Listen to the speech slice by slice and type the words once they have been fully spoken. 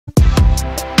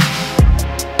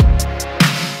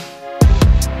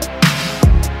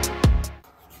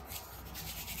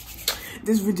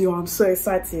this video, I'm so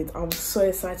excited. I'm so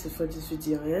excited for this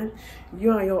video, yeah?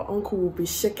 You and your uncle will be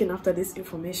shaking after this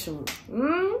information.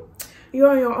 You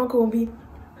and your uncle will be,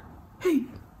 hey,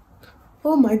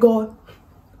 oh my God,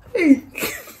 hey.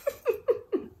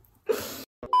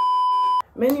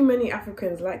 Many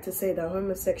Africans like to say that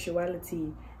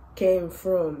homosexuality came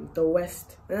from the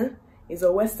West. It's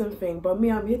a Western thing, but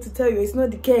me, I'm here to tell you it's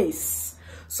not the case.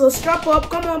 So strap up,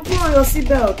 come on, put on your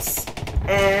seatbelts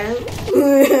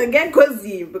and get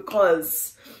cozy,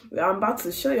 because I'm about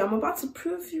to show you, I'm about to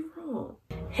prove you wrong.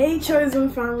 Hey chosen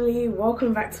family,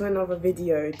 welcome back to another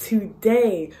video.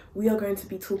 Today we are going to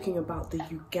be talking about the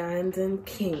Ugandan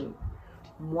King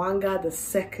Mwanga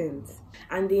II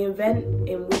and the event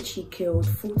in which he killed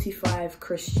 45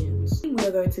 Christians. We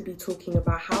are going to be talking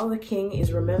about how the king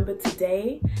is remembered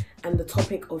today and the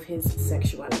topic of his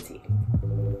sexuality.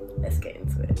 Let's get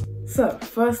into it. So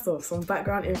first off, some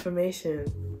background information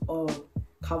of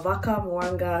Kabaka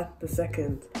Mwanga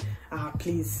II.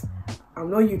 Please, I'm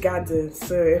not Ugandan,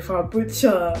 so if I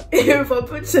butcher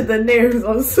the names,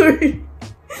 I'm sorry.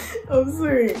 I'm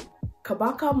sorry.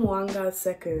 Kabaka Mwanga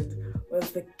II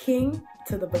was the king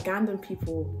to the Ugandan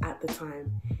people at the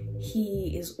time.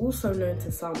 He is also known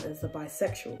to some as the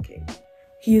bisexual king.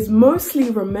 He is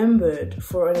mostly remembered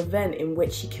for an event in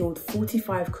which he killed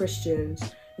 45 Christians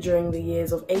during the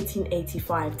years of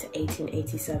 1885 to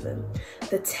 1887.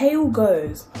 The tale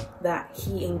goes that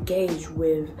he engaged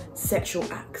with sexual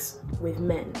acts with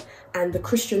men, and the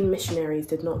Christian missionaries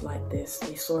did not like this.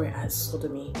 They saw it as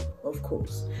sodomy, of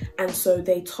course. And so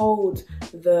they told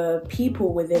the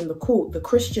people within the court, the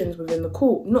Christians within the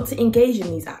court, not to engage in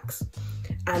these acts.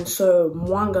 And so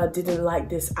Mwanga didn't like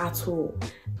this at all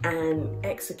and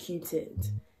executed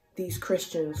these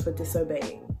Christians for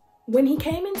disobeying. When he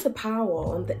came into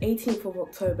power on the 18th of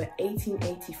October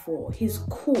 1884, his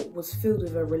court was filled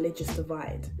with a religious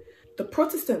divide. The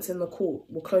Protestants in the court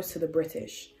were close to the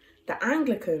British, the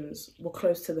Anglicans were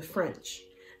close to the French,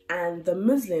 and the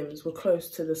Muslims were close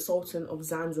to the Sultan of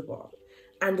Zanzibar,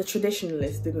 and the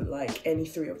traditionalists didn't like any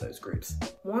three of those groups.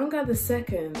 Mwanga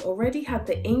II already had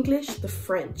the English, the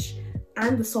French,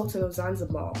 and the Sultan of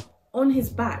Zanzibar on his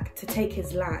back to take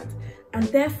his land, and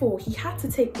therefore he had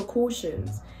to take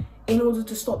precautions in order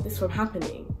to stop this from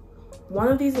happening. One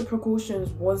of these precautions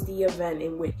was the event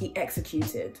in which he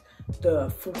executed the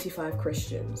 45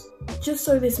 Christians. Just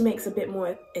so this makes a bit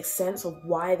more sense of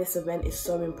why this event is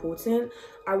so important,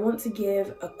 I want to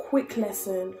give a quick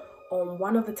lesson on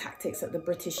one of the tactics that the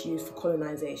British used for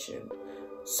colonization.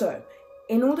 So,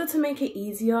 in order to make it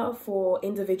easier for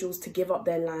individuals to give up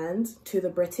their land to the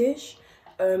British,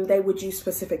 they would use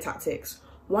specific tactics.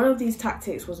 One of these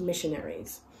tactics was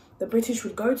missionaries. The British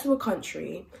would go to a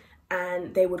country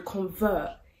and they would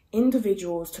convert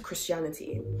individuals to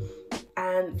Christianity.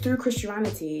 And through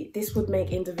Christianity, this would make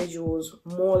individuals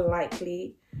more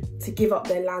likely to give up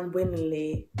their land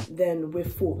willingly than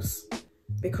with force,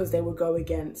 because they would go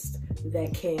against their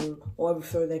king or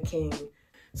overthrow their king.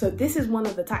 So this is one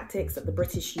of the tactics that the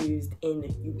British used in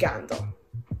Uganda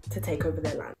to take over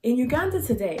their land. In Uganda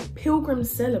today,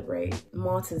 pilgrims celebrate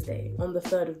Martyrs' Day on the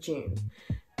 3rd of June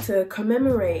to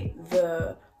commemorate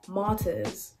the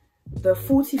martyrs, the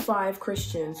 45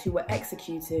 Christians who were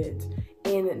executed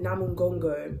in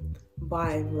Namungongo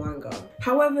by Mwanga.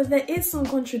 However, there is some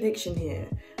contradiction here,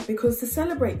 because to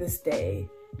celebrate this day,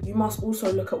 you must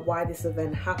also look at why this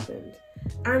event happened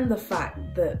and the fact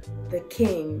that the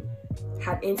king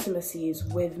had intimacies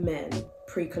with men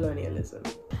pre-colonialism.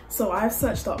 So I've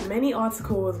searched up many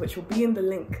articles which will be in the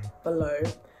link below.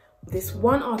 This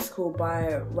one article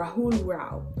by Rahul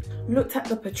Rao looked at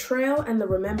the portrayal and the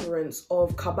remembrance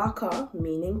of Kabaka,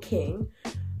 meaning king,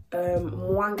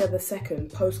 Mwanga II,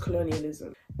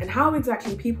 post-colonialism, and how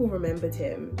exactly people remembered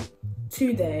him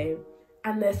today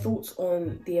and their thoughts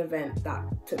on the event that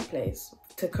took place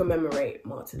to commemorate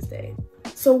Martyrs' Day.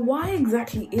 So why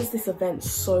exactly is this event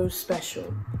so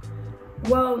special?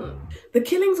 Well, the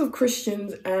killings of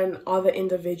Christians and other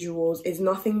individuals is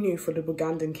nothing new for the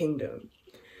Ugandan kingdom.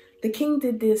 The king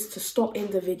did this to stop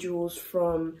individuals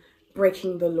from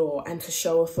breaking the law and to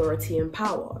show authority and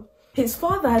power. His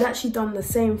father had actually done the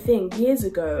same thing years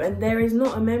ago, and there is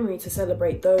not a memory to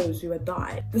celebrate those who had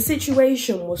died. The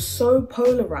situation was so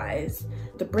polarized,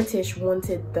 the British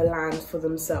wanted the land for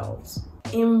themselves.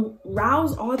 In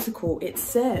Rao's article, it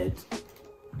said,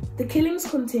 the killings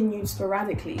continued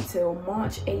sporadically till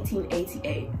March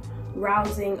 1888,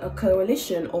 rousing a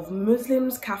coalition of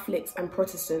Muslims, Catholics and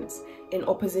Protestants in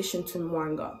opposition to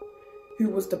Mwanga, who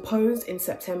was deposed in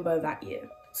September that year.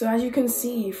 So as you can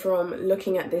see from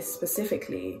looking at this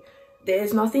specifically, there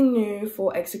is nothing new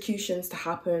for executions to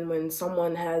happen when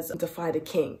someone has defied a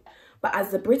king. But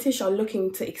as the British are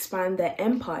looking to expand their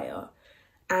empire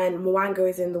and Mwanga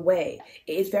is in the way,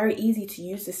 it is very easy to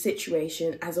use the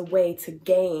situation as a way to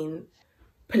gain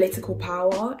political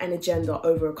power and agenda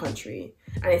over a country.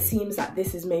 And it seems that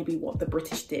this is maybe what the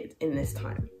British did in this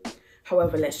time.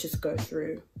 However, let's just go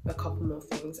through a couple more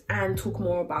things and talk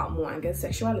more about Mwanga's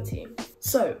sexuality.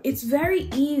 So it's very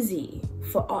easy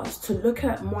for us to look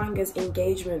at Mwanga's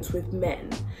engagements with men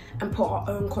and put our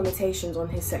own connotations on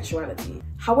his sexuality.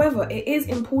 However, it is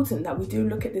important that we do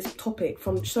look at this topic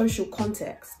from social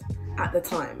context at the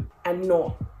time and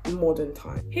not modern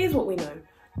time. Here's what we know.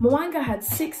 Mwanga had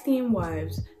 16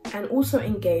 wives and also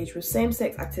engaged with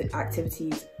same-sex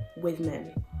activities with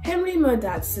men. Henry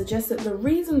Murdads suggests that the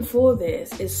reason for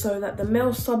this is so that the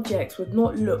male subjects would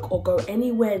not look or go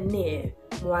anywhere near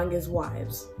Mwanga's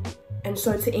wives. And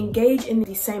so to engage in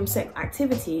these same-sex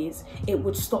activities, it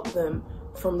would stop them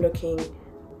from looking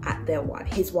at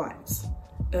his wives.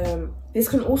 This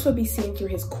can also be seen through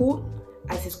his court,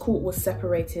 as his court was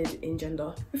separated in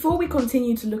gender. Before we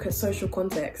continue to look at social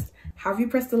context, have you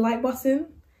pressed the like button?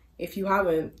 If you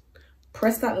haven't,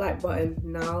 press that like button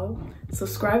now.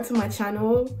 Subscribe to my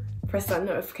channel, press that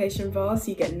notification bell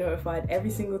so you get notified every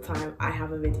single time I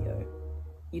have a video.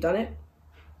 You done it?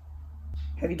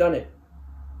 Have you done it?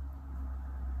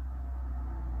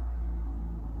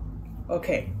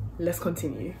 Okay, let's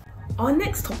continue. Our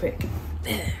next topic,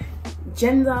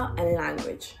 gender and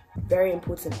language. Very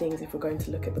important things if we're going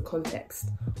to look at the context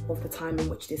of the time in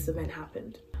which this event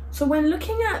happened. So when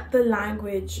looking at the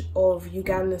language of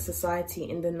Ugandan society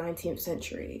in the 19th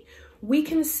century, we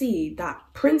can see that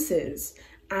princes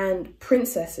and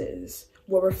princesses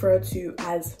were referred to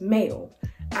as male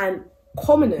and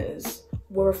commoners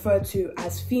were referred to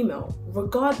as female,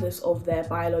 regardless of their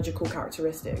biological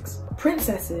characteristics.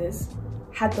 Princesses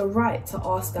had the right to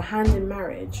ask the hand in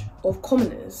marriage of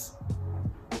commoners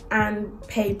and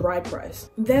pay bride price.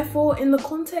 Therefore, in the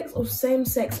context of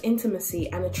same-sex intimacy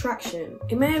and attraction,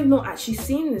 it may have not actually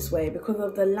seemed this way because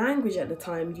of the language at the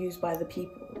time used by the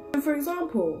people. So for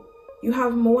example, you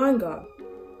have Mwanga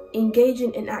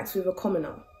engaging in acts with a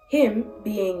commoner. Him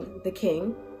being the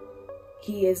king,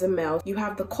 he is a male. You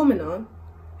have the commoner,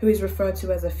 who is referred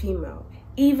to as a female,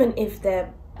 even if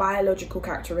their biological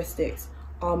characteristics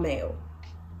are male.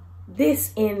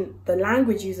 This, in the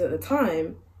language used at the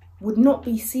time, would not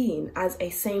be seen as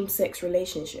a same-sex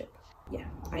relationship. Yeah,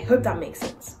 I hope that makes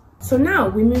sense. So now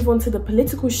we move on to the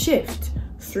political shift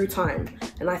through time,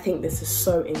 and I think this is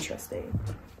so interesting.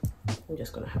 I'm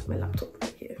just gonna have my laptop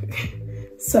right here.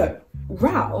 So,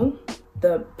 Rao,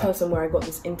 the person where I got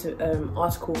this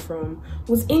article from,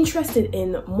 was interested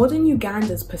in modern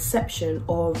Uganda's perception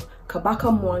of Kabaka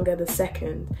Mwanga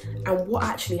II and what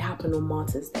actually happened on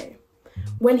Martyrs' Day.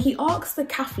 When he asked the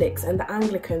Catholics and the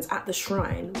Anglicans at the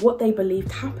shrine what they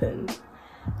believed happened,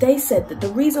 they said that the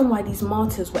reason why these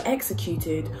martyrs were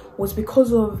executed was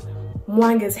because of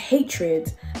Mwanga's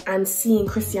hatred and seeing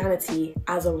Christianity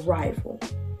as a rival,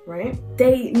 right?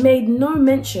 They made no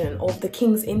mention of the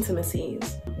king's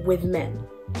intimacies with men,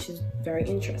 which is very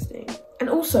interesting. And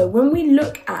also, when we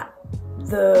look at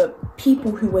the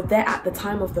people who were there at the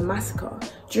time of the massacre,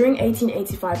 during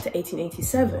 1885 to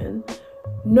 1887,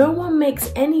 no one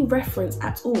makes any reference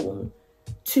at all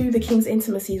to the king's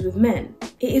intimacies with men.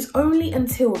 It is only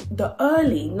until the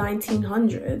early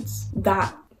 1900s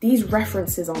that these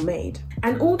references are made.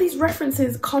 And all these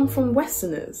references come from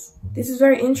Westerners. This is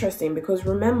very interesting because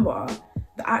remember,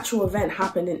 the actual event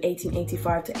happened in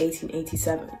 1885 to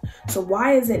 1887. So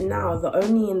why is it now that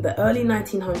only in the early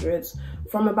 1900s,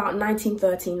 from about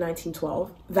 1913,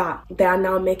 1912, that they are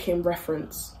now making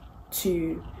reference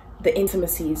to the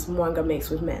intimacies Mwanga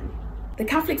makes with men? The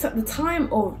Catholics at the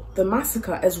time of the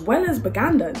massacre, as well as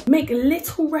Baganda, make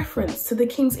little reference to the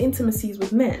king's intimacies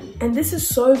with men. And this is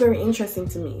so very interesting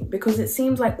to me because it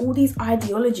seems like all these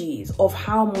ideologies of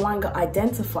how Mwanga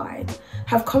identified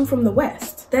have come from the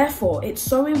West. Therefore, it's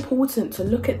so important to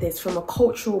look at this from a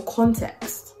cultural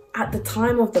context at the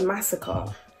time of the massacre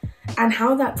and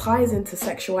how that ties into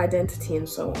sexual identity and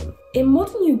so on. In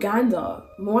modern Uganda,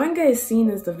 Mwanga is seen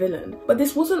as the villain, but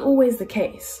this wasn't always the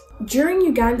case. During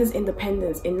Uganda's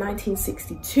independence in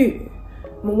 1962,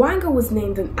 Mwanga was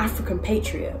named an African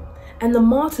patriot, and the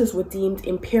martyrs were deemed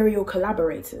imperial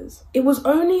collaborators. It was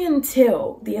only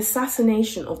until the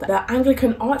assassination of the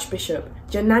Anglican Archbishop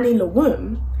Janani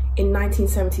Lawum in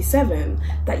 1977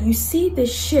 that you see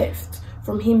this shift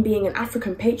from him being an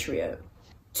African patriot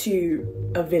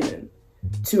to a villain,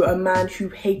 to a man who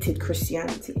hated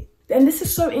Christianity. And this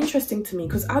is so interesting to me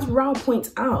because, as Rao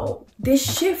points out,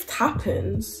 this shift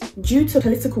happens due to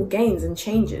political gains and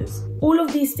changes. All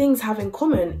of these things have in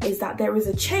common is that there is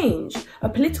a change, a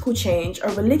political change, a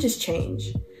religious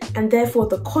change, and therefore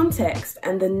the context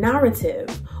and the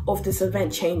narrative of this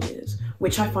event changes,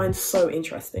 which I find so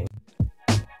interesting.